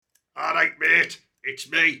All right, mate. It's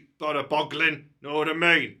me, Bora Boglin. Know what I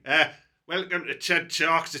mean? Welcome to Ted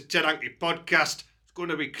Talks, the Ted Hanky podcast. It's going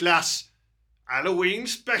to be class. Halloween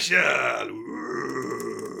special.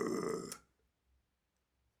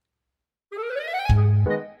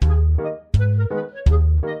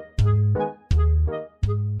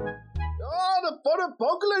 Bora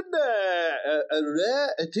Boglin there, a rare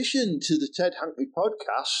addition to the Ted Hanky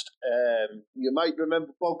podcast. You might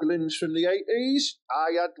remember Boglins from the 80s.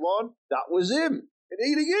 I had one. That was him. And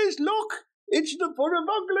here he is. Look, it's the Bora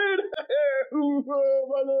Boglin.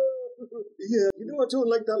 Yeah, you know I don't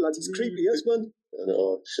like that, lad. He's creepy, yes, man. I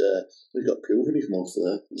know, he's got poo in his mouth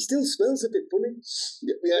there. He still smells a bit funny.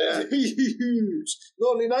 Yeah.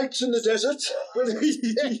 Lonely nights in the desert.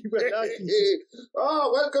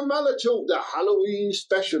 Welcome, Mala, to the Halloween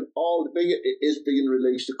special. Albeit it is being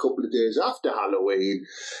released a couple of days after Halloween.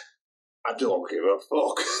 I don't give a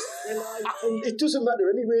fuck. It doesn't matter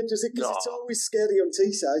anyway, does it? Because it's always scary on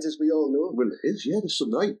Teesside, as we all know. Well, it is, yeah. There's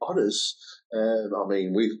some night horrors. I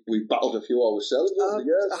mean, we've battled a few ourselves. I've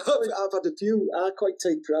had a few. I quite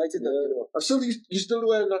take pride in that, you know. You're still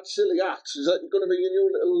wearing that silly hat. Is that going to be your new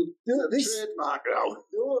little trademark now?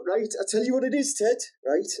 No, right. I tell you what it is, Ted,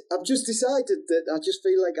 right? I've just decided that I just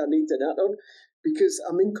feel like I need an hat on because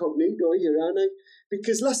I'm incognito here, aren't I?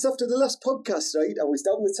 Because after the last podcast, right, I was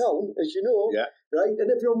down the town, as you know, right, and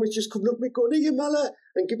everyone was just coming up to me going, "Hey, Mala,"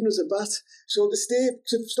 and giving us a bat. So to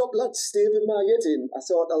stop lads staving my head in, I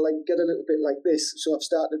thought I'll get a little bit like this. So I've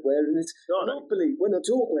started wearing it. Hopefully, when I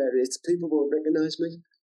don't wear it, people won't recognise me.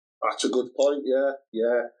 That's a good point. Yeah.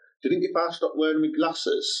 Do you think if I stopped wearing my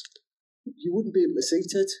glasses, you wouldn't be able to see,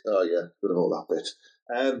 Ted? Oh yeah, got all that bit.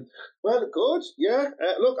 Well, good. Yeah.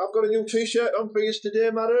 Look, I've got a new T-shirt on for you today,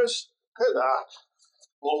 Matters. Look at that.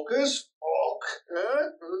 Fuckers, fuck.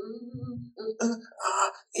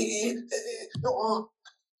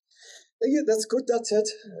 Yeah, that's good, that's it.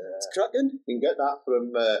 It's cracking. You can get that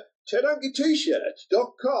from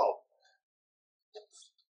TedHankyT-shirt.com.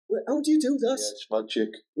 Well, how do you do that? Yeah, it's magic.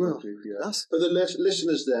 Well, that's... For the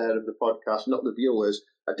listeners there of the podcast, not the viewers,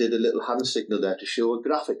 I did a little hand signal there to show a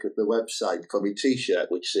graphic of the website for my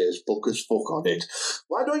T-shirt which says "Fuckers fuck" on it.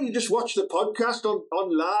 Why don't you just watch the podcast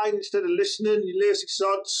online instead of listening, you lazy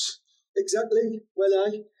sods? Exactly.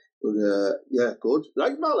 Well, yeah, good.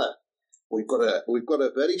 Right, Mala, we've got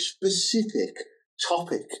a very specific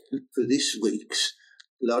topic for this week's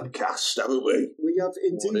podcast, haven't we? We have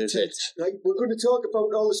indeed. What is it? Right, we're going to talk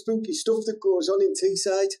about all the spooky stuff that goes on in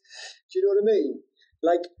Teesside. Do you know what I mean?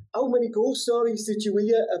 Like, how many ghost stories did you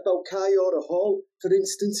hear about Kyora Hall, for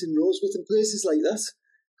instance, in Roseworth and places like that?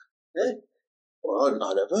 Eh? Well,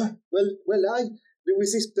 not ever. There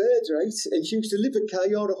was this bird, right, and she used to live at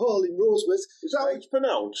Kyora Hall in Roseworth. Is that how it's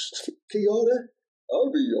pronounced? Kyora? I'll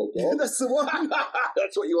be your dog. That's the one.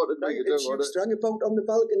 That's what you wanted me to do, she was strung about on the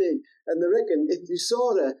balcony, and they reckon if you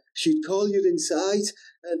saw her, she'd call you inside,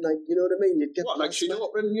 and you know what I mean? You'd get like she'd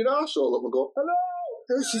open your arsehole up and go, "Hello."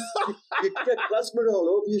 You'd get plasma all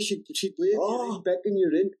over you. She'd wave you in, beckon you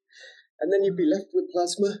in, and then you'd be left with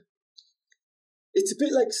plasma. It's a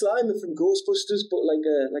bit like Slimer from Ghostbusters, but like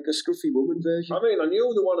a scruffy woman version. I mean, I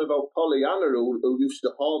knew the one about Pollyanna who used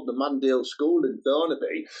to haunt the Mandale School in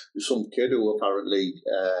Thornaby. There's some kid who apparently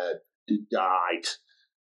died.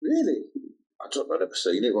 Really? I've never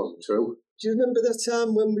seen it. It wasn't true. Do you remember that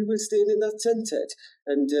time when we were staying in that tent, Ted,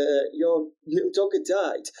 and your little dog had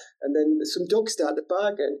died, and then some dog started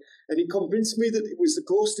barking, and he convinced me that it was the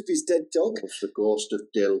ghost of his dead dog. It was the ghost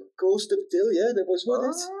of Dill. Ghost of Dill, yeah, there was one.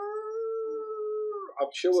 I'm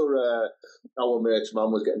sure our mate's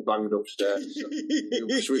mum was getting banged upstairs.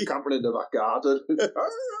 So we were camping in the back garden.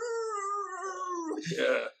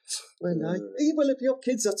 Yeah. Well, if you have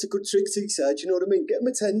kids, that's a good trick, Teesside. You know what I mean? Get them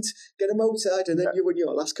a tent, get them outside, and then you and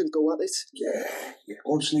your lass can go at it. Yeah,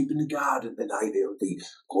 go and sleep in the garden the night. It'll be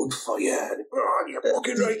good for you. You're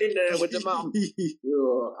walking right in there with the mum.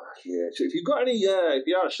 Yeah. So if you've got any, if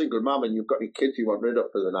you are a single mum and you've got any kids you want rid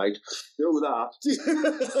of for the night, do that.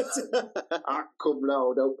 I can come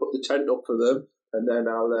round. I'll put the tent up for them. And then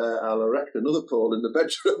I'll erect another pole in the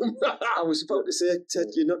bedroom. I was about to say,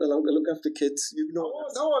 Ted, you're not allowed to look after kids. You know.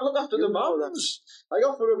 No, I look after the mums. I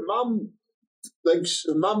offer a mum, like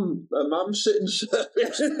a mum sitting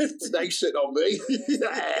service. They sit on me.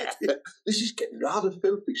 This is getting rather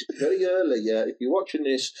filthy. Very early. If you're watching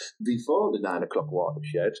this before the 9 o'clock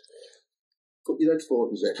watershed, put your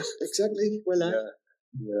headphones in. Exactly. Well,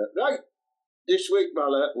 yeah. Right. This week,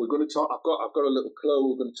 Mala, we're going to talk. I've got a little clue.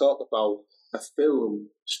 We're going to talk about a film,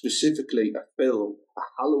 specifically a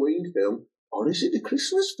Halloween film, or is it a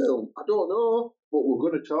Christmas film? I don't know, but we're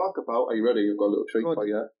going to talk about. Are you ready? I've got a little treat for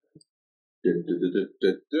you.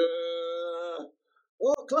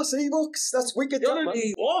 class Ewoks. That's wicked. You're That, an man.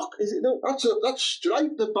 Ewok. Is it not? That's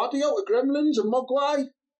Stripe, the baddie out of Gremlins, and Mogwai.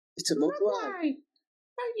 It's a Mogwai.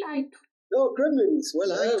 I like. No, Gremlins. Well,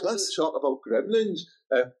 Yeah, class. let's talk about Gremlins.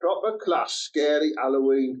 A proper class, scary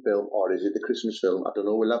Halloween film, or is it the Christmas film? I don't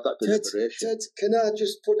know. We'll have that deliberation. Ted, can I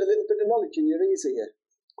just put a little bit of knowledge in your ears here?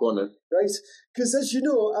 Go on then. Right? Because as you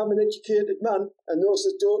know, I'm an educated man, and those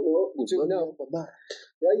that don't know, you do now.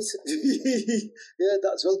 Right? Yeah,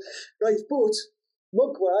 that's well. Right, but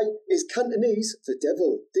Mogwai is Cantonese for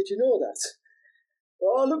devil. Did you know that?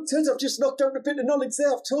 Oh, look, Ted, I've just knocked out a bit of knowledge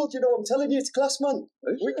there. I've told you, I'm telling you, it's class, man.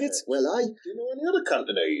 Wicked. Well, Do you know any other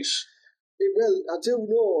Cantonese? Well, I do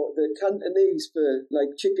know the Cantonese for,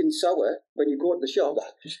 like, chicken sour when you go to the shop.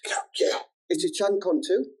 Yeah. It's a chankon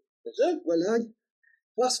too. Is it? Well,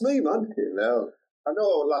 that's me, man. You know. I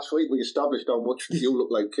know last week we established how much you look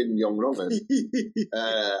like Kim Jong-un,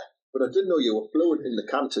 but I didn't know you were fluent in the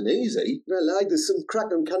Cantonese, eh? Well, there's some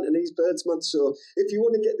cracking Cantonese birds, man, so if you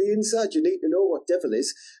want to get the inside, you need to know what devil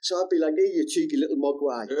is. So I'd be like, hey, you cheeky little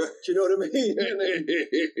mogwai. Do you know what I mean?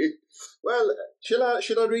 Well, should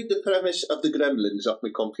I read the premise of the Gremlins off my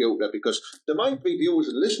computer? Because there might be viewers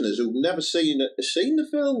and listeners who've never seen the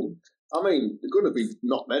film. I mean, there's going to be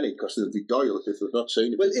not many, because there'll be dials if they've not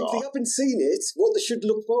seen it Well, before. if they haven't seen it, what they should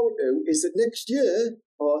look forward to is that next year,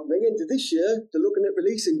 or the end of this year, they're looking at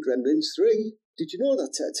releasing Gremlins 3. Did you know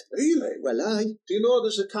that, Ted? Really? Well, Do you know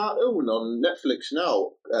there's a cartoon on Netflix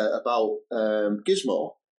now about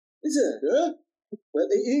Gizmo? Is it? Yeah. Well,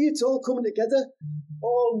 it's all coming together,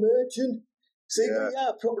 all merging. See, we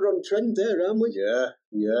are proper on trend there, aren't we?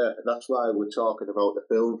 Yeah. That's why we're talking about the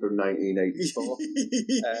film from 1984.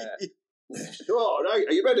 So, all right,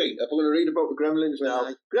 are you ready? I'm going to read about the Gremlins now.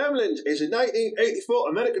 Aye. Gremlins is a 1984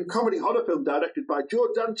 American comedy horror film directed by Joe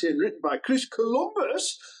Dante and written by Chris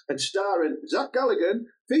Columbus and starring Zach Galligan,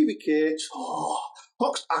 Phoebe Cates,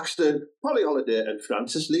 Hox Axton, Polly Holiday and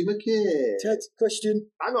Frances Lee McKay. Ted, question.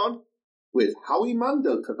 Hang on. With Howie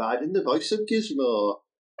Mandel providing the voice of Gizmo.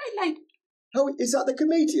 How is that the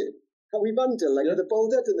comedian? Howie Mandel, like with the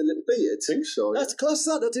bald head and the little beard? I think so. That's class,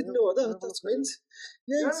 that. I didn't know that. That's mint.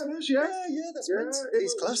 Yeah, it is, yeah. Yeah, that's mint.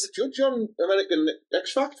 He's class. He's a judge on American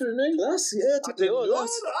X Factor, isn't he? Class, yeah. I didn't know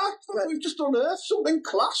that. Right. We've just unearthed something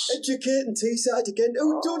class. Educating Teesside again.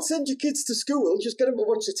 Oh, don't send your kids to school. Just get them to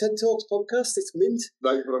watch the TED Talks podcast. It's mint.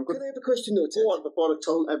 Right, but I'm Can going I have a question though, to Ted? go on before I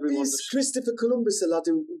tell everyone. Is Christopher Columbus the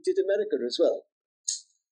lad who did America as well?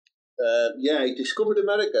 Yeah, he discovered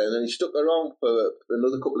America and then he stuck around for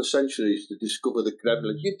another couple of centuries to discover the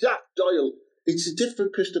Gremlins. You Jack Doyle. It's a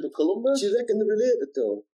different Christopher Columbus. Do you reckon they're related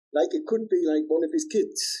though? Like it could be like one of his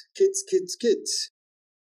kids. Kids.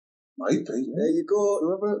 Might be. There you go.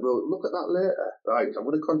 We'll look at that later. Right, I'm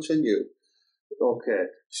going to continue. Okay,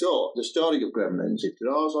 so the story of Gremlins, it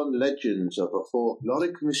draws on legends of a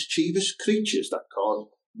folkloric mischievous creatures that cause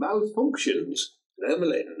malfunctions.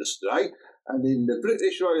 Gremlins, right? And in the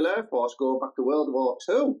British Royal Air Force going back to World War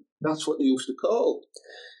II, that's what they used to call.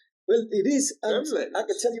 Well, it is, and Gremlins. I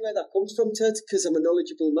can tell you where that comes from, Ted, because I'm a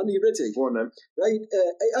knowledgeable man. Are you ready? Go on then. Right,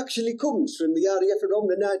 it actually comes from the RAF around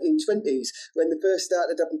the 1920s when they first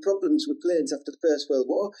started having problems with planes after the First World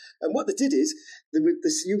War. And what they did is they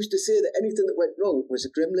used to say that anything that went wrong was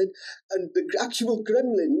a gremlin. And the actual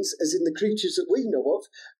gremlins, as in the creatures that we know of,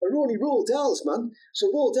 are only Roald Dahl's, man. So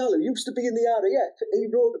Roald Dahl, who used to be in the RAF, he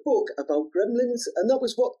wrote a book about gremlins, and that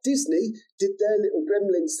was what Disney did their little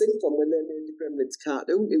Gremlins thing from when they made the Gremlins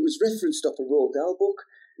cartoon. It was referenced off a Roald Dahl book.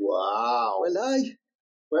 Wow.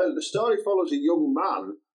 Well, the story follows a young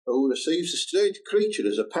man who receives a strange creature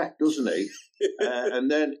as a pet, doesn't he?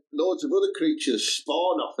 And then loads of other creatures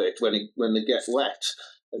spawn off it when they get wet.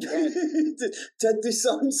 And then, Ted, this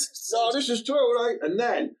sounds... no, this is true, right? And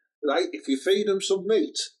then, right, if you feed them some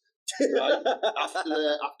meat, right,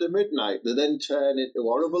 after midnight, they then turn into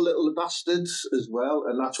horrible little bastards as well,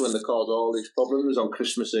 and that's when they cause all these problems on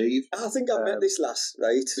Christmas Eve. I think I met this lass,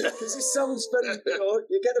 right? Because it sounds very,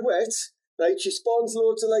 you get her wet, right? She spawns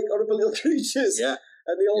loads of like horrible little creatures. Yeah.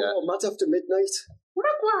 And they all go mad after midnight.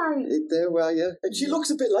 There were you. And she looks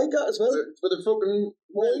a bit like that as well. For the fucking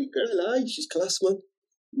week. Well, she's class, man.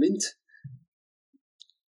 Mint.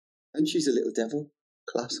 And she's a little devil.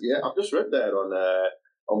 Class. Yeah, I've just read there on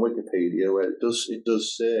Wikipedia where it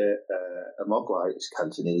does say a mogwai is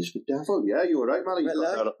Cantonese for devil. Yeah, you were right, man. You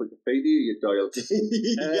got that off Wikipedia, you dialed.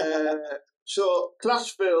 So, class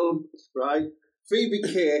film, right? Phoebe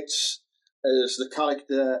Cates as the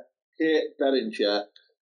character Kate Beringer.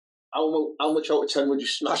 How much out of 10 would you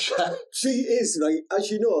smash her? She is, right, as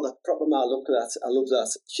you know, that proper man, look at that, I love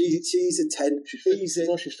that. She's a 10. She's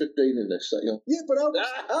 15 in this, that you. Yeah, but I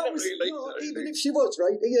was really, no, really. even if she was,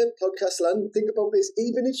 right, here, podcast land, think about this,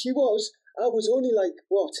 even if she was, I was only like,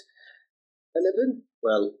 what, 11?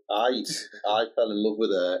 Well, I fell in love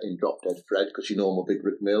with her in Drop Dead Fred, because you know I'm a big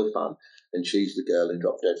Rick Mail fan, and she's the girl in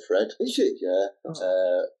Drop Dead Fred. Is she? Yeah.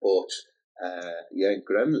 Oh. In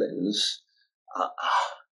Gremlins,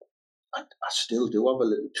 I still do have a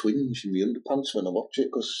little twinge in my underpants when I watch it,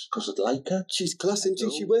 because I'd like her. She's class, isn't she?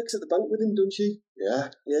 She works at the bank with him, doesn't she? Yeah.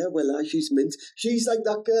 Yeah, well, she's mint. She's like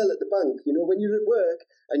that girl at the bank, you know, when you're at work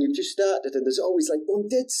and you've just started and there's always like one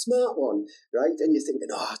dead smart one, right? And you're thinking,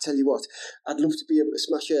 I tell you what, I'd love to be able to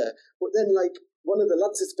smash her. But then, like, one of the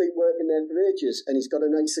lads that's been working there for ages and he's got a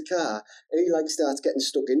nicer car, he, like, starts getting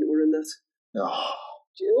stuck into her and that. Oh.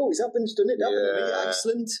 It always happens, doesn't it? It happened to me at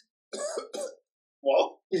Iceland.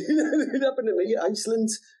 What? It happened to me at Iceland.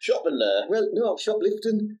 Shopping there? Well, no,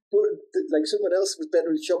 shoplifting. But, like, someone else was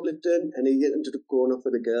better at shoplifting and he ended up going off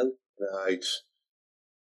with a girl. Right.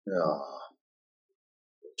 Oh.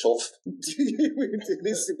 Tough. He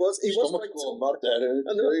was quite going mad there.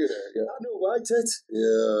 I know why, Ted.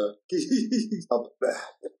 Yeah.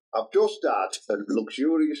 I've just had a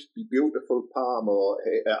luxurious, beautiful Parmo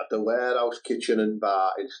at the Warehouse Kitchen and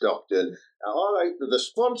Bar in Stockton. All right, they're the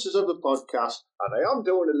sponsors of the podcast, and I am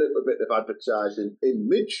doing a little bit of advertising in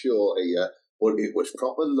mid-show here, but it was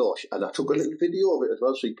proper lush, and I took a little video of it as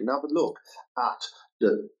well, so you can have a look at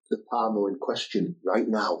the Parmo in question right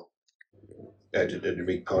now. Edited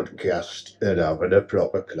my podcast and having a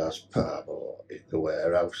proper class Parmo in the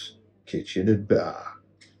Warehouse Kitchen and Bar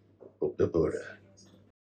up the borough.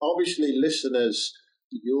 Obviously, listeners,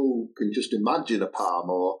 you can just imagine a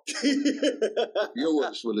Parmo.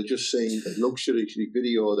 Viewers will have just seen a luxury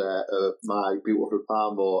video there of my beautiful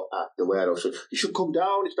Parmo at the Warehouse. So you should come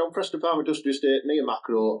down. It's down Preston Farm Industrial Estate, near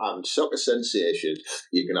Macro and Soccer Sensation.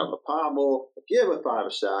 You can have a Parmo, give a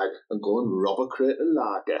five-a-side, and go and rob a crate of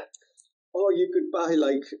lager. Or you could buy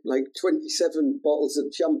like 27 bottles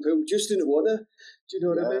of shampoo just in a water. Do you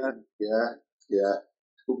know what I mean? Yeah.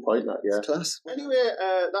 Good point, that, yeah. It's class. Anyway,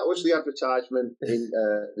 that was the advertisement in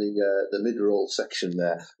the mid-roll section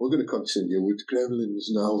there. We're going to continue with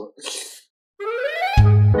Gremlins now.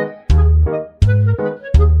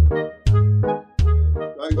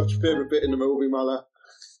 Right, what's your favourite bit in the movie, Mala?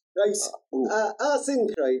 Right, I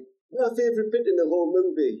think, right, my favourite bit in the whole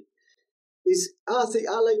movie is, I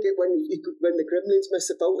like it when the Gremlins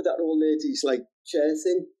mess about with that old lady's, like, chair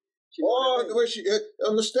thing. The way she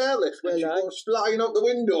on the stair lift, when she goes flying out the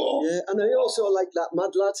window. Yeah, and I also like that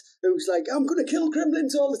mad lad who's like, I'm going to kill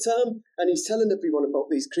gremlins all the time. And he's telling everyone about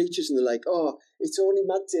these creatures, and they're like, it's only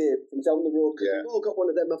Mad Dave from down the road, because we've all got one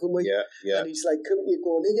of them, haven't we? Yeah. And he's like, come you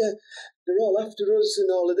going, here, they're all after us and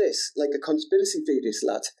all of this, like a conspiracy theorist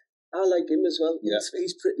lad. I like him as well. Yeah.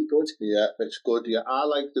 He's pretty good. Yeah, it's good. Yeah, I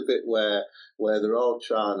like the bit where they're all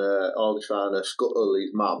trying to scuttle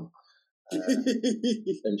his mum.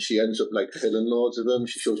 And she ends up like killing loads of them.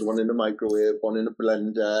 She shoves one in the microwave, one in a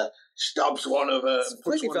blender, stabs one of them. It's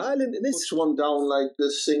pretty violent in this. Puts one down like the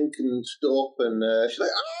sink and stuff, and she's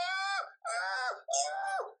like,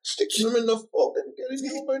 sticks them in the fucking getting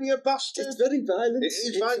you up in your bastard. It's very violent. It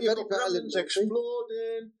is violent. You've got violent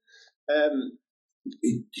exploding.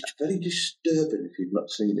 It's very disturbing if you've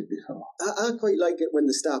not seen it before. I quite like it when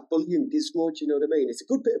they start bullying Gizmo, do you know what I mean? It's a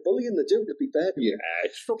good bit of bullying they do, to be fair. Yeah,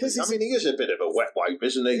 he is a bit of a wet wipe,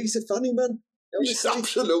 isn't he? He's a funny man. He's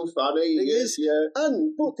absolute funny. He is. Yeah.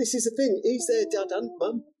 But this is the thing, he's their dad and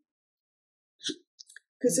mum.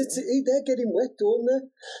 Because they're getting wet, don't they?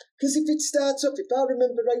 Because if it starts up, if I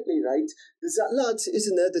remember rightly, right, there's that lad,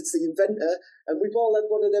 isn't there, that's the inventor, and we've all had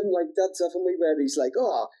one of them like dads, haven't we, where he's like,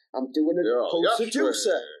 I'm doing a pulsar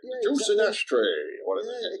juicer. Juicing ashtray. What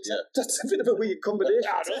is it? Yeah. That's a bit of a weird combination.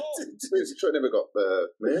 I never got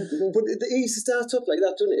made. But he starts up like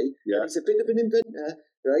that, doesn't he? Yeah. He's a bit of an inventor,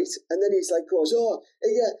 right? And then he's like,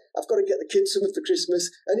 I've got to get the kids something for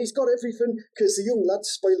Christmas. And he's got everything because the young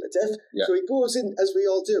lad's spoiled to death. Yeah. So he goes in, as we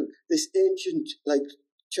all do, this ancient, like,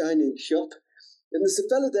 Chinese shop. And there's a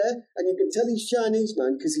fella there, and you can tell he's Chinese,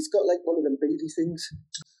 man, because he's got, like, one of them beady things.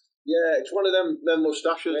 Yeah, it's one of them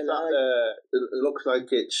moustaches that looks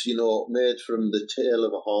like it's, made from the tail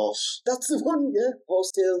of a horse. That's the one, yeah,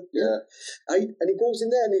 horse tail. Yeah. And he goes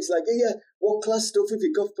in there and he's like, what class stuff have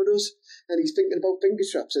you got for us? And he's thinking about finger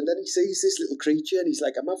straps, and then he sees this little creature and he's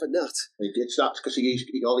like, I'm having that. And he gets that because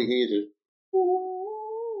all he hears is...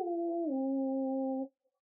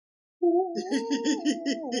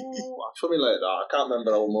 Something like that. I can't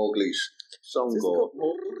remember how Mowgli's song goes.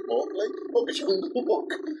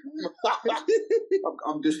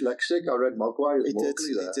 I'm dyslexic. I read Mogwai as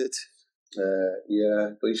Mowgli there. It did.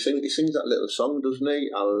 Yeah, but he sings that little song, doesn't he?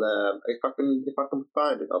 I'll if I can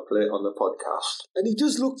find it, I'll play it on the podcast. And he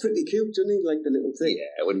does look pretty cute, doesn't he? Like the little thing.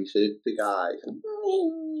 Yeah, when he says big eyes.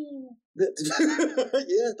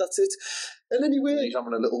 Yeah, that's it. And anyway, he's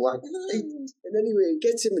having a little wank. And anyway, he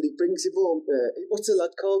gets him and he brings him home. What's the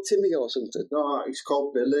lad called? Timmy or something? No, he's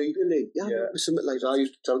called Billy. Billy, yeah. Something like that. I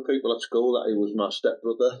used to tell people at school that he was my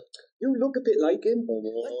stepbrother. You look a bit like him.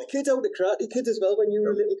 Like the kid out of Karate Kid as well. When you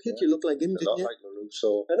were a little kid, you looked like him, didn't you? Like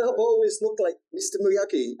Larusso. And I've always looked like Mr.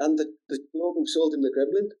 Miyagi and the bloke who sold him the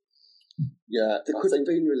Gremlin. Yeah, they could have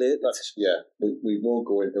been related. We won't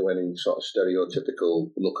go into any sort of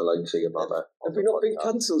stereotypical look-alikes about that. Have we not been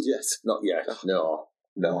cancelled yet? Not yet. No.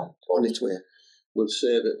 On its way. We'll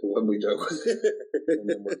save it for when we do. And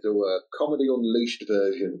then we'll do a Comedy Unleashed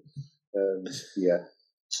version. Yeah.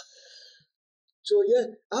 So yeah,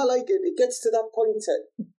 I like it. It gets to that point.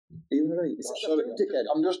 You're right.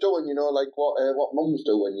 I'm just doing, like what mums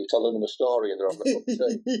do when you're telling them a story and they're having a cup of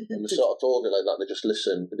tea. And they sort of talk it like that. They just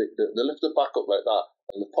listen. They lift their back up like that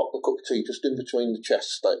and they pop the cup of tea just in between the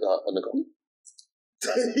chests like that and they go.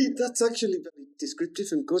 That's actually very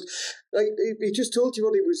descriptive and good. Like he just told you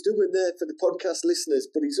what he was doing there for the podcast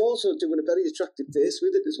listeners, but he's also doing a very attractive face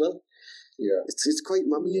with it as well. Yeah, it's quite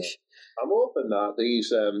mummy-ish. Yeah. I'm hoping that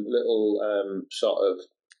these little sort of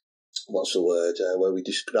what's the word where we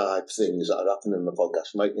describe things that are happening in the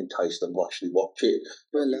podcast might entice them to actually watch it.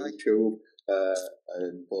 Well, on YouTube.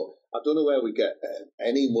 But I don't know where we get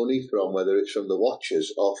any money from, whether it's from the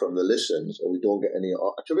watchers or from the listens, or we don't get any.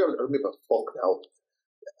 To be honest, I don't give a fuck now.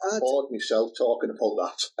 I've bored myself talking about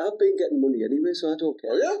that. I've been getting money anyway, so I don't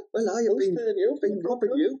care. Oh, yeah? Well, I have been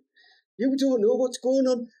robbing you. You don't know what's going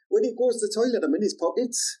on. When he goes to the toilet, I'm in his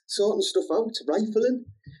pockets, sorting stuff out, rifling.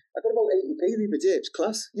 I got about 80p the other day. It's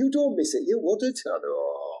class. You don't miss it. You would it. I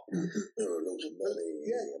know. Losing money.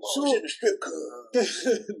 Yeah.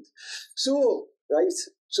 So, right.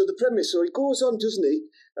 So the premise, so he goes on, doesn't he?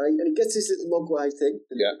 Right, and he gets this little mogwai thing,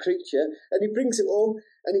 the creature, and he brings it home,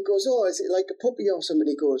 and he goes, "Oh, is it like a puppy or something?"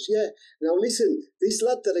 He goes, "Yeah." Now listen, this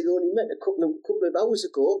lad that I only met a couple of hours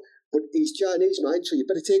ago, but he's Chinese, mind, so you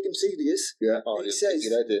better take him serious. Yeah. Oh, he says,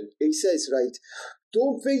 right,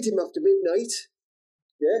 don't feed him after midnight.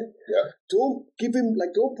 Yeah. Yeah. Don't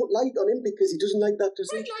put light on him because he doesn't like that, does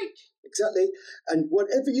he? Light. Exactly. And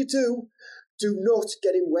whatever you do not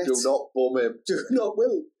get him wet. Do not bum him. Do not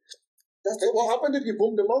will. That's what happened if you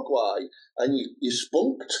bummed a mogwai and you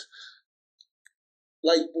spunked?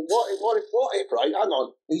 Like, what if, right? Hang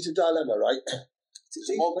on, it's a dilemma, right? There's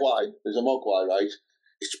a mogwai, right?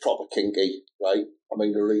 It's proper kinky, right? I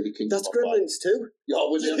mean, a really kinky. That's Gremlins too. Yeah,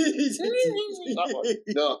 with that one.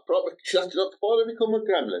 No, proper. Before they become a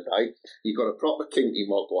gremlin, right? You've got a proper kinky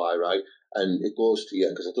mogwai, right? And it goes to you,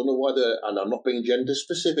 because I don't know whether, and I'm not being gender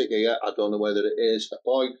specific here, I don't know whether it is a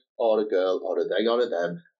boy or a girl or a they or a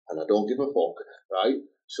them, and I don't give a fuck, right?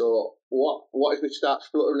 So what if it starts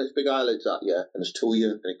fluttering its big eyelids at you, and there's two of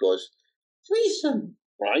you, and it goes, threesome,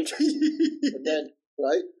 right?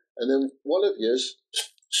 And then one of you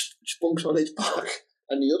spunks on its back,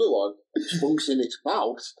 and the other one spunks in its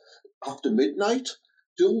mouth after midnight.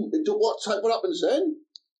 What happens then?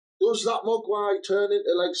 Does that mogwai turn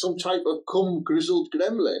into like some type of grizzled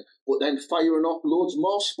gremlin, but then firing off loads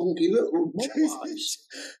more spunky little mogwais?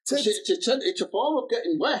 It's a form of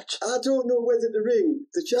getting wet. I don't know whether to ring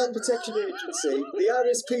the Child Protection Agency, the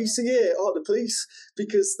RSPCA, or the police,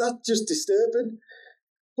 because that's just disturbing.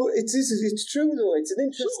 But it's true though. It's an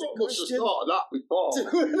interesting question. Someone must have thought of that before.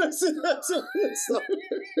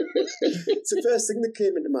 It's the first thing that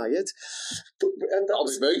came into my head. That'll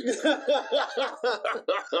be me.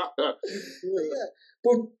 Yeah,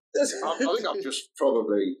 but I think I've just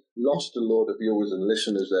probably lost a load of viewers and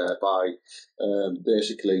listeners there by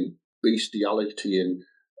basically bestiality in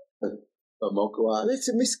a mogwai. Well, it's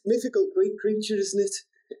a mythical creature, isn't it?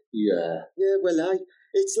 Yeah. Yeah, well,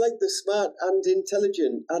 it's like the smart and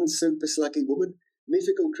intelligent and super slaggy woman.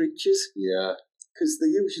 Mythical creatures. Yeah. Because they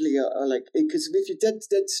usually are like, because if you're dead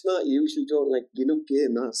smart, you usually don't you're not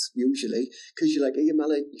game ass, usually. Because you're like, hey,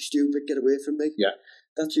 Malik, you're stupid, get away from me. Yeah.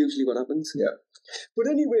 That's usually what happens. Yeah. But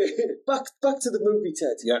anyway, back to the movie,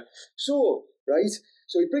 Ted. Yeah. So, right,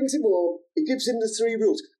 So he brings him home, he gives him the 3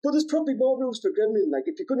 rules. But there's probably more rules for Gremlin.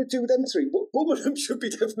 Like, if you're going to do them 3, one of them should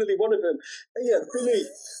be definitely one of them. Hey, Billy,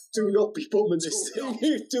 do not be bumming this thing.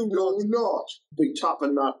 Do not be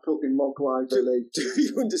tapping that fucking mogwai, Billy. Do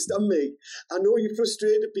you understand me? I know you're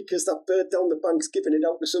frustrated because that bird down the bank's giving it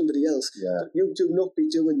out to somebody else. Yeah. But you do not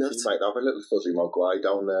be doing that. He might have a little fuzzy mogwai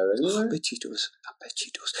down there, I anyway. bet she does.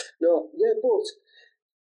 No, yeah, but...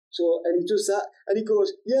 So, and he does that, and he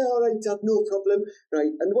goes, yeah, all right, Dad, no problem,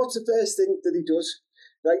 right? And what's the first thing that he does?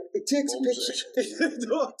 Right, he takes a picture. He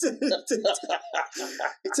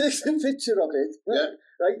takes a picture of it, right? Yeah.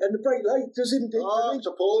 Right, and the bright light does him. It's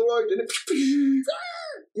a Polaroid, isn't it?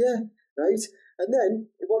 Yeah, right. And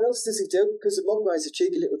then, what else does he do? Because the mogwai's a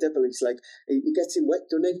cheeky little devil. He's like, he gets him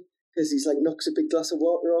wet, doesn't he? Because he's like, knocks a big glass of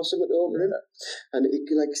water or something over him. And he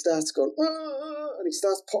like starts going, and he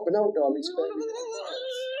starts popping out all these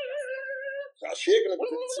Shaking it.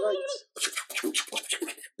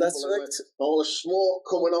 That's right. All the smoke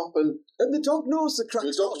coming up, and the dog knows the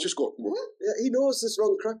crack's the dog's just going. Yeah, he knows there's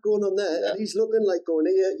wrong crack going on there, and he's looking like going,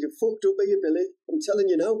 here, you fucked up here, Billy. I'm telling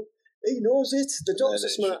you now. He knows it. The dog's the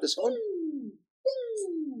smartest one.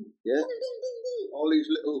 Yeah. All these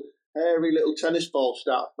little hairy little tennis balls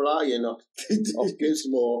start flying off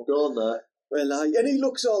Gizmo, don't they? Well, and he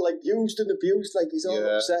looks all like used and abused, like he's all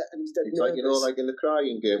upset and he's dead nervous. Like, you know, like in the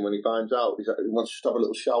crying game when he finds out, he wants to have a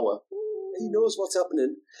little shower. He knows what's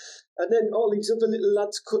happening. And then all these other little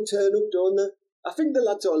lads could turn up, don't they? I think the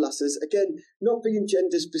lads or lasses, again, not being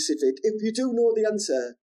gender specific, if you do know the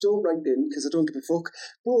answer, don't write in, because I don't give a fuck,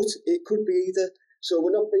 but it could be either. So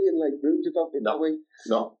we're not being, like, rude about it that way.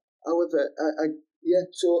 No. However, yeah,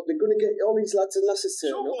 so they're going to get all these lads and lasses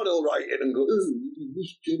turn up. Someone will write in and go,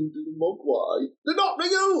 this gender mogwai. They're not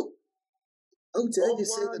real! How dare you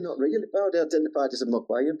say they're not real? If I were identified as a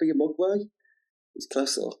mogwai, you'd be a mogwai. It's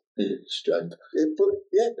class, though. Strength. But,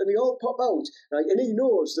 yeah, and they all pop out, right? And he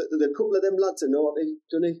knows that a couple of them lads are naughty,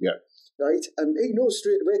 doesn't he? Yeah. Right? And he knows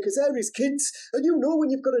straight away, because they're his kids. And you know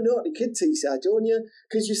when you've got a naughty kid to your side, don't you?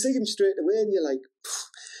 Because you see him straight away and you're like,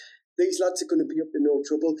 these lads are going to be up to no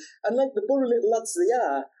trouble. And like the burro little lads they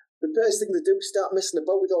are, the first thing they do is start messing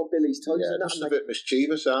about with all Billy's toys and that. Just a bit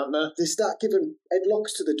mischievous, aren't they? They start giving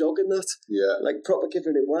headlocks to the dog and that. Yeah. Like proper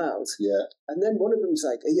giving it wild. Yeah. And then one of them's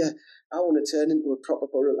like, yeah, I want to turn into a proper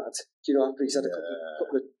burro lad. Do you know, after he's had a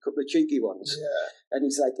couple of cheeky ones. Yeah. And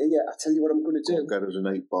he's like, yeah, I tell you what I'm going to do. Go get us an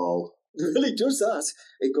 8-ball. Really does that.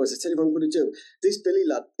 He goes, I tell you what I'm going to do. This Billy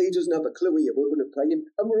lad, he doesn't have a clue here. We're going to play him.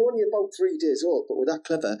 And we're only about 3 days old, but we're that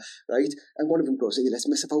clever, right? And one of them goes, hey, let's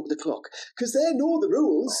mess about with the clock. Because they know the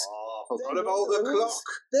rules. Oh, forgot about the clock.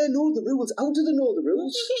 They know the rules. How do they know the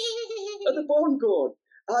rules? Are they born going?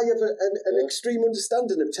 I have an extreme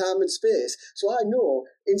understanding of time and space, so I know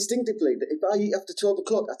instinctively that if I eat after 12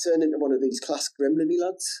 o'clock, I turn into one of these class gremlin-y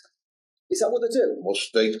lads. Is that what they do?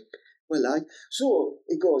 Must be. Well, so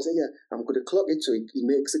he goes, yeah, I'm going to clock it, so he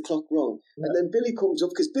makes the clock wrong. Yeah. And then Billy comes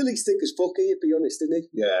up, because Billy's thick as fuck, he'd be honest, isn't he?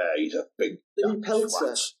 Yeah, he's a big... Billy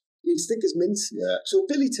Peltzer. He's thick as mince. Yeah. So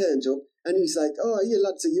Billy turns up, and he's like, oh, here,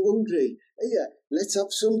 lads, are you hungry? Here, let's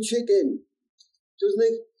have some chicken. Doesn't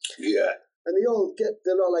he? Yeah. And they're all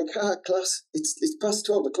like, class, it's past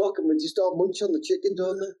 12 o'clock, and we just all munch on the chicken,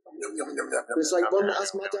 don't they? It's like one that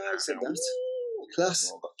has mad eyes and that.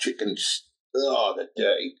 Class. Chickens. Oh, the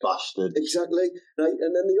dirty bastard. Exactly. Right,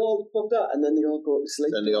 and then they all pop that, and then they all go to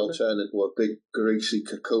sleep. Then they all turn into a big, greasy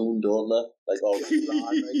cocoon, don't they? Like all the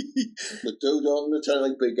slimy. They do, don't they? Turn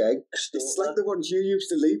like big eggs. It's like the ones you used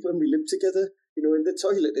to leave when we lived together. You know, in the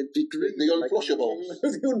toilet, it'd be green. The unflushables.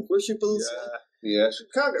 Like, the unflushables. Yeah. So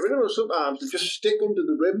you can't get rid of them sometimes. They just stick under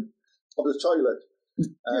the rim of the toilet.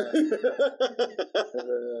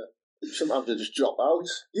 Sometimes they just drop out.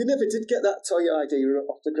 You never did get that toy idea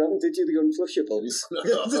off the ground, did you? The unflushables.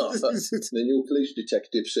 The new police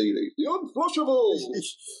detective series. The unflushables.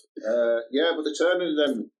 Yeah, but they turn into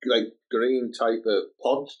them like green type of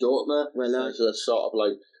pods, don't they? Well, they're sort of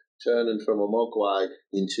like turning from a mogwai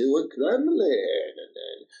into a gremlin. And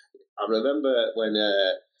then I remember when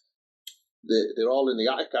they're all in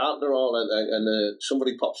the attic, aren't they? All and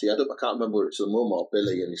somebody pops the head up. I can't remember whether it's the mum or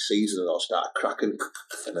Billy, and he sees it and all start cracking,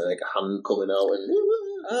 and then like a hand coming out. And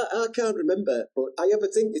I can't remember, but I ever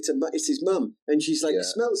think it's his mum, and she's like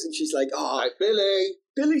smells, and she's like, "Oh, hi, Billy!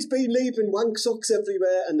 Billy's been leaving wank socks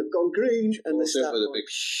everywhere, and they've gone green." And they start with a big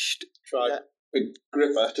big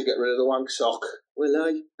gripper to get rid of the wank sock. Well,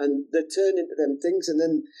 and they turn into them things, and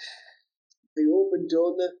then they open,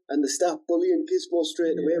 don't they? And they start bullying Gizmo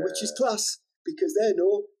straight away, which is class, because they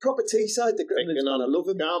know proper Teesside, the Gremlins, I love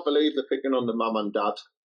them. Can't believe they're picking on the mum and dad.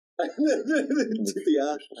 They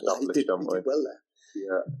are. They did well there.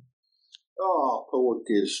 Yeah. Oh, poor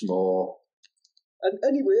Gizmo. And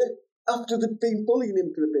anyway, after they've been bullying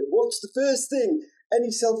him for a bit, what's the first thing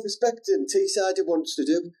any self-respecting Teessider wants to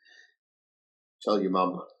do? Tell your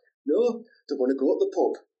mum. No, they want to go to the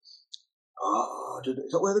pub.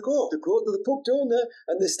 Is that where they go? They go to the pub, don't they?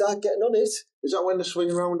 And they start getting on it. Is that when they swing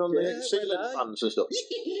around on the ceiling well, fans and stuff?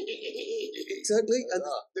 Exactly. And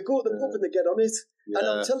they go to the pub and they get on it. Yeah. And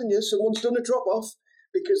I'm telling you, someone's done a drop-off,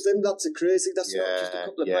 because then that's a crazy, that's not just a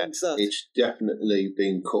couple of pints, that. It's definitely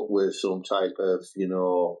been cut with some type of,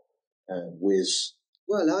 whiz.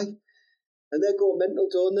 Well, aye. And they go mental,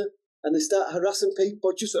 don't they? And they start harassing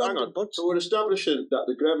people, just hang on. So we're establishing that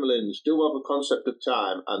the Gremlins do have a concept of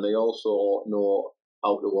time, and they also know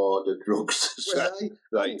how to order drugs. Well,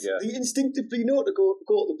 right, yeah. They instinctively know to go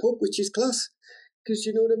to the pub, which is class. Because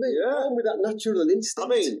you know what I mean? Yeah. Born with that natural instinct. I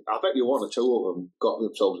mean, I bet you one or two of them got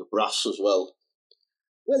themselves a brass as well.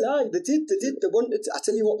 Well, aye, they did. They wanted, I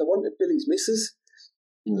tell you what, they wanted Billy's missus.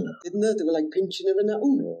 Yeah. Didn't they? They were like pinching her and that.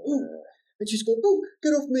 Ooh, ooh. And she's going, oh,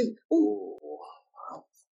 get off me. Oh.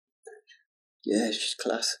 Yeah, she's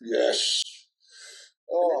class. Yes.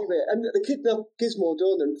 And anyway, and they kidnap Gizmo,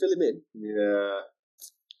 don't they, and fill him in. Yeah.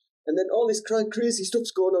 And then all this crazy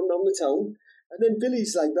stuff's going on around the town. And then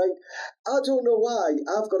Billy's like, right, I don't know why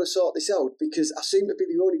I've got to sort this out, because I seem to be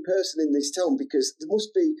the only person in this town, because there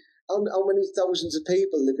must be how many thousands of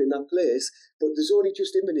people live in that place, but there's only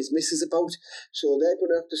just him and his missus about, so they're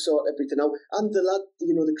going to have to sort everything out. And the lad,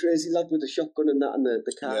 the crazy lad with the shotgun and that, and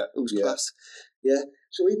the car, who's class. Yeah,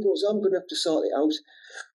 so he goes, I'm going to have to sort it out.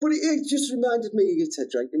 But it just reminded me of your Ted,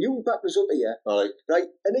 right? And you can back us up here. All right. Right,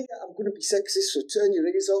 and here I'm going to be sexist, so turn your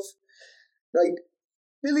ears off. Right,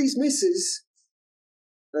 Billy's missus,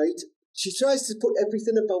 right, she tries to put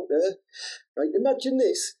everything about her. Right, imagine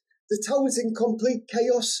this. The town's in complete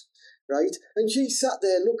chaos. Right, and she sat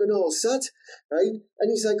there looking all sad, right,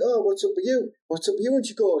 and he's like, oh, what's up with you? What's up with you? And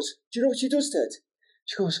she goes, do you know what she does, Ted?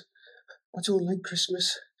 She goes, I don't like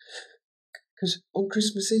Christmas, because on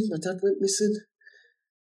Christmas Eve my dad went missing,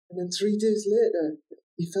 and then 3 days later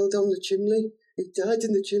he fell down the chimney. He died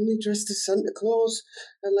in the chimney dressed as Santa Claus,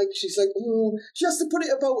 and she's like, oh, she has to put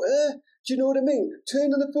it about her. Do you know what I mean?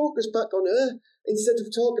 Turning the focus back on her instead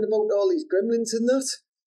of talking about all these gremlins and that.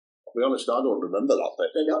 To be honest, I don't remember that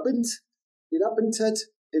bit. It happened. It happened, Ted.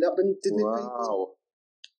 It happened, didn't it? Wow.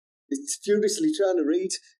 It's furiously trying to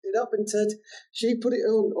read. It happened, Ted. She put it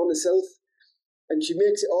on herself, and she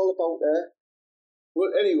makes it all about her.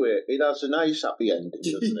 Well, anyway, it has a nice happy ending,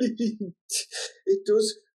 doesn't it? It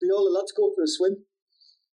does. All the lads go for a swim.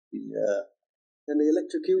 Yeah. And they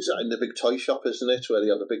electrocute. That in the big toy shop, isn't it? Where they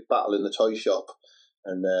have a big battle in the toy shop.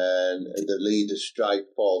 And then the leader's strike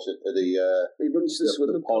falls into the he runs to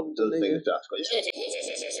the pond, doesn't he?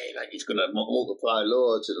 Like he's going to multiply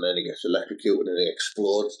loads, and then he gets electrocuted and he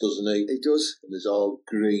explodes, doesn't he? He does. And there's all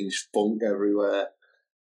green spunk everywhere.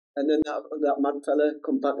 And then that mad fella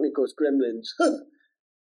come back and he goes, Gremlins.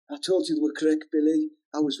 I told you they were correct, Billy.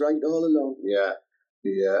 I was right all along. Yeah.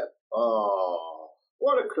 Yeah. Oh,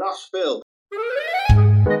 what a class film.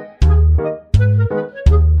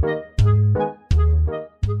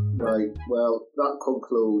 Right, well, that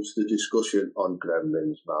concludes the discussion on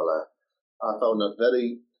Gremlins, Mala. I found that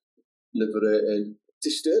very liberating.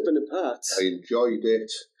 Disturbing at parts. I enjoyed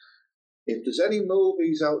it. If there's any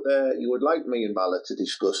movies out there you would like me and Mala to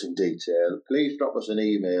discuss in detail, please drop us an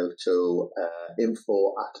email to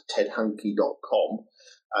info@tedhanky.com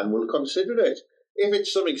and we'll consider it. If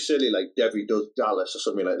it's something silly like Debbie Does Dallas or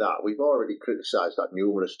something like that, we've already criticised that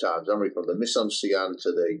numerous times, haven't we? From the mise-en-scène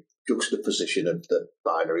to the juxtaposition of the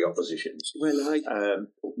binary oppositions. Well,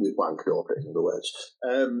 we've wanked over it, in other words.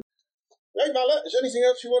 Right, Mala, is there anything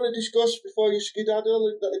else you want to discuss before you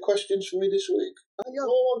skedaddle? Got any questions for me this week?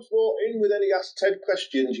 No one's wrote in with any Ask Ted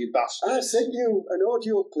questions, you bastard. I sent you an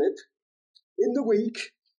audio clip in the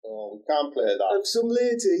week. Oh, we can't play that. Of some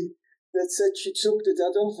lady that said she'd sucked her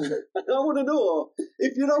dad off. And I want to know,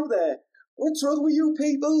 if you're out there, what's wrong with you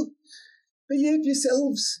people? Behave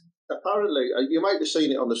yourselves. Apparently, you might have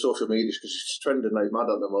seen it on the social medias because it's trending like mad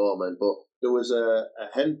at the moment, but there was a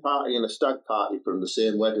hen party and a stag party from the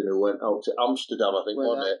same wedding who went out to Amsterdam, I think,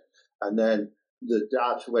 wasn't it? And then the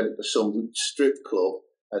dad went to some strip club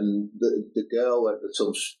and the girl went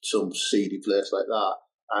to some seedy place like that,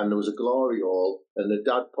 and there was a glory hole, and the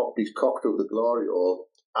dad popped his cock through the glory hole,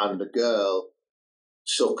 and the girl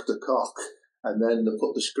sucked the cock, and then they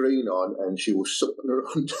put the screen on, and she was sucking her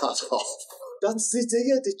own dad off. That's it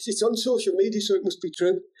here. It's on social media, so it must be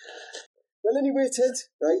true. Well, anyway, Ted,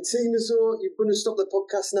 right, seeing as though you're going to stop the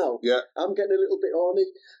podcast now, Yeah. I'm getting a little bit horny,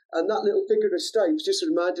 and that little figure of stripes just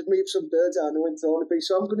reminded me of some birds I know in Thornaby,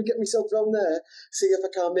 so I'm going to get myself round there, see if I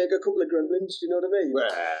can make a couple of gremlins, you know what I mean?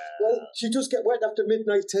 Well, she does get wet after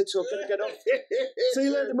midnight, Ted, so I've got to get off. See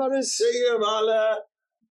you later, Maris. See you, Mala.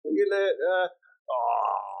 See you later.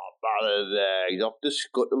 Oh, Mala there. He's off to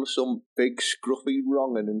scuttle some big scruffy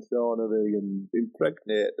wronging in Thornaby and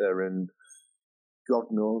impregnate her and God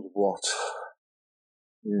knows what.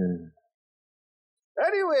 Yeah.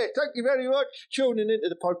 Anyway, thank you very much for tuning into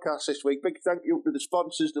the podcast this week. Big thank you to the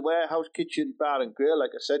sponsors, the Warehouse Kitchen Bar and Grill,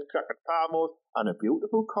 like I said, Crack at Parmouth, and a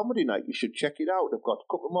beautiful comedy night. You should check it out. They've got a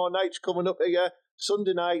couple more nights coming up here.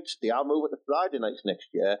 Sunday nights, they are moving to Friday nights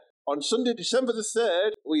next year. On Sunday, December the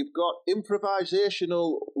 3rd, we've got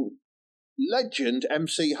improvisational legend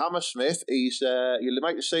MC Hammersmith. He's you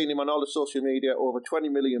might have seen him on all the social media, over 20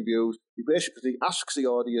 million views. He basically asks the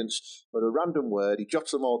audience for a random word, he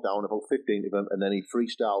jots them all down, about 15 of them, and then he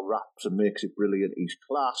freestyle raps and makes it brilliant. He's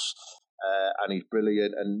class, and he's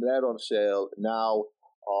brilliant, and they're on sale now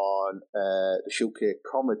on the Showcase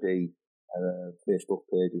Comedy Facebook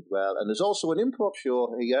page as well. And there's also an improv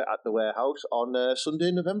show here at the Warehouse on Sunday,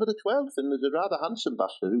 November the 12th, and there's a rather handsome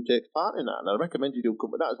bastard who takes part in that, and I recommend you do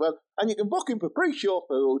come to that as well. And you can book him for pre-show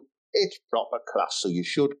food. It's proper class, so you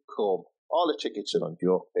should come. All the tickets are on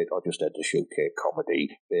JokePit, or just enter Showcase Comedy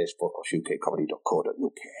Facebook or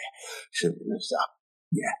showcasecomedy.co.uk. Simple as that.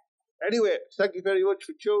 Yeah. Anyway, thank you very much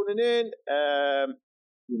for tuning in.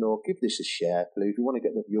 Give this a share, please. We want to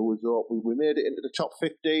get the viewers up. We made it into the top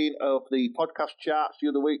 15 of the podcast charts the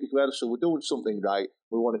other week as well, so we're doing something right.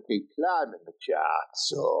 We want to keep climbing the charts.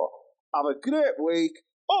 So have a great week.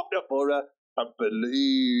 Up the borough and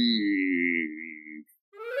believe.